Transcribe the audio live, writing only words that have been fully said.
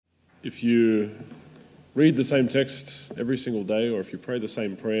If you read the same text every single day, or if you pray the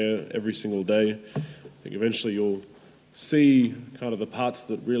same prayer every single day, I think eventually you'll see kind of the parts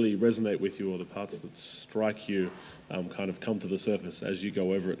that really resonate with you, or the parts that strike you, kind of come to the surface as you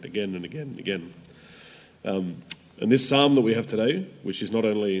go over it again and again and again. And this psalm that we have today, which is not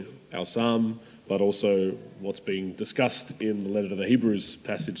only our psalm, but also what's being discussed in the letter to the Hebrews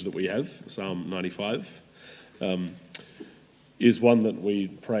passage that we have, Psalm 95, is one that we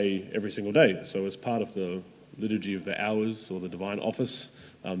pray every single day. So as part of the liturgy of the hours or the divine office,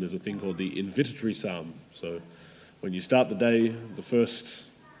 there's a thing called the invitatory psalm. So when you start the day, the first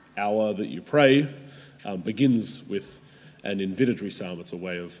hour that you pray begins with an invitatory psalm. It's a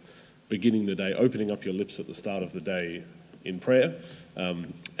way of beginning the day, opening up your lips at the start of the day in prayer.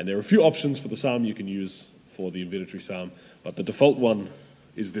 And there are a few options for the psalm you can use for the invitatory psalm, but the default one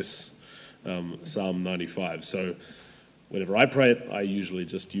is this, Psalm 95. So whenever I pray it, I usually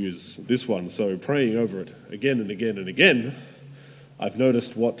just use this one. So praying over it again and again and again, I've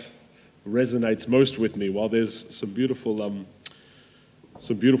noticed what resonates most with me. While there's some beautiful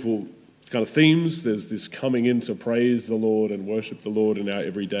kind of themes, there's this coming in to praise the Lord and worship the Lord in our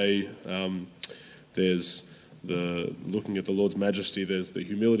everyday. There's the looking at the Lord's majesty. There's the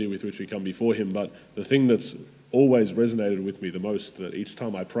humility with which we come before Him. But the thing that's always resonated with me the most, that each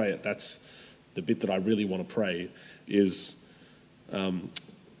time I pray it, that's the bit that I really want to pray, is,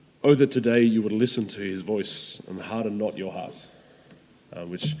 oh, that today you would listen to His voice and harden not your hearts.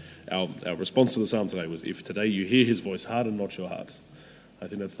 Which our response to the psalm today was, if today you hear His voice, harden not your hearts. I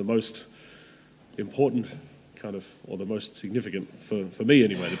think that's the most important kind of, or the most significant, for me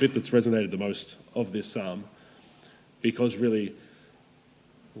anyway, the bit that's resonated the most of this psalm, because really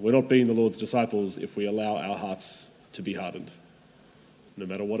we're not being the Lord's disciples if we allow our hearts to be hardened. No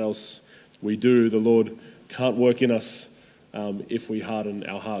matter what else we do, the Lord can't work in us if we harden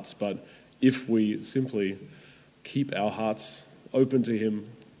our hearts. But if we simply keep our hearts open to Him,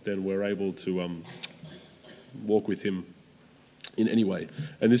 then we're able to walk with Him in any way.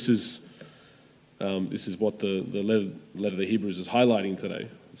 And this is what the letter to the Hebrews is highlighting today.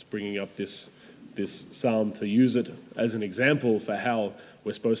 It's bringing up this psalm to use it as an example for how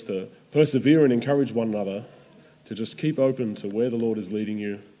we're supposed to persevere and encourage one another to just keep open to where the Lord is leading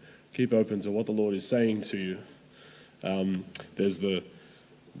you, keep open to what the Lord is saying to you. There's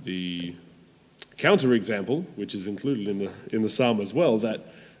the counter-example, which is included in the psalm as well,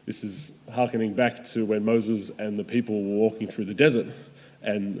 that this is hearkening back to when Moses and the people were walking through the desert,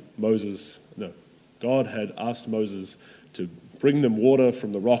 and God had asked Moses to bring them water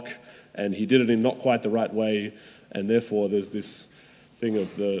from the rock, and he did it in not quite the right way, and therefore there's this thing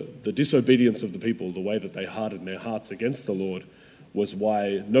of the disobedience of the people, the way that they hardened their hearts against the Lord, was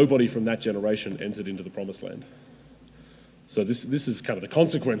why nobody from that generation entered into the promised land. So this is kind of the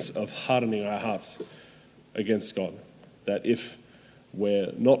consequence of hardening our hearts against God, that if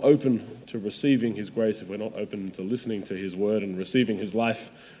we're not open to receiving His grace, if we're not open to listening to His word and receiving His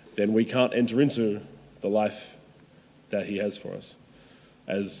life, then we can't enter into the life that He has for us.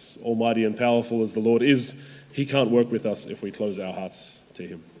 As almighty and powerful as the Lord is, He can't work with us if we close our hearts to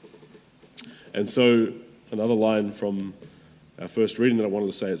Him. And so another line from our first reading that I wanted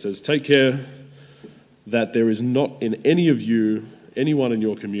to say, it says, "Take care that there is not in any of you, anyone in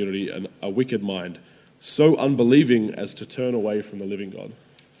your community, a wicked mind, so unbelieving as to turn away from the living God."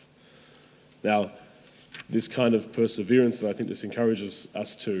 Now, this kind of perseverance that I think this encourages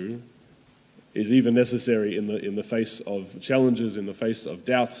us to is even necessary in the face of challenges, in the face of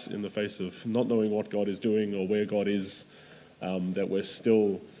doubts, in the face of not knowing what God is doing or where God is, that we're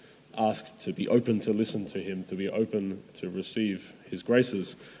still asked to be open to listen to Him, to be open to receive His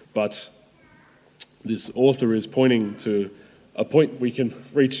graces. But this author is pointing to a point we can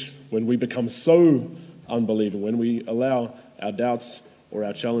reach when we become so unbelieving, when we allow our doubts or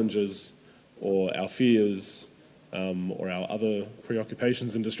our challenges or our fears or our other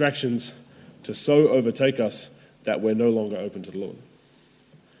preoccupations and distractions to so overtake us that we're no longer open to the Lord.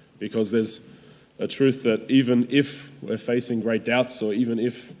 Because there's a truth that even if we're facing great doubts, or even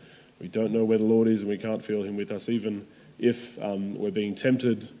if we don't know where the Lord is and we can't feel Him with us, even if we're being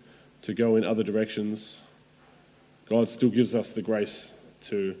tempted to go in other directions, God still gives us the grace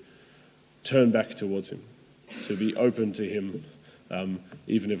to turn back towards Him, to be open to Him,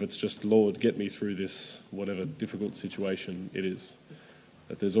 even if it's just, Lord, get me through this, whatever difficult situation it is.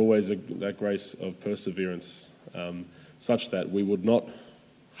 That there's always that grace of perseverance, such that we would not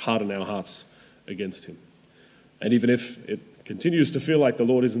harden our hearts against Him. And even if it continues to feel like the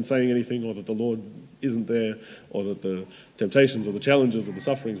Lord isn't saying anything, or that the Lord isn't there, or that the temptations or the challenges or the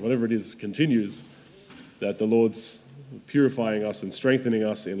sufferings, whatever it is, continues, that the Lord's purifying us and strengthening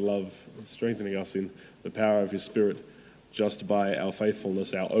us in love, strengthening us in the power of his Spirit, just by our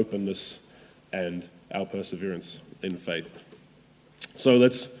faithfulness, our openness, and our perseverance in faith. So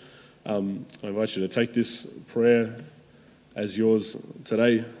I invite you to take this prayer as yours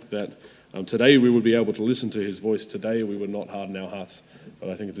today, that today we would be able to listen to his voice. Today we would not harden our hearts. But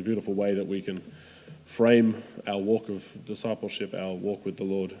I think it's a beautiful way that we can frame our walk of discipleship, our walk with the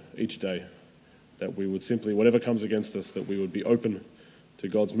Lord each day, that we would simply, whatever comes against us, that we would be open to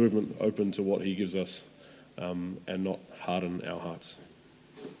God's movement, open to what he gives us, and not harden our hearts.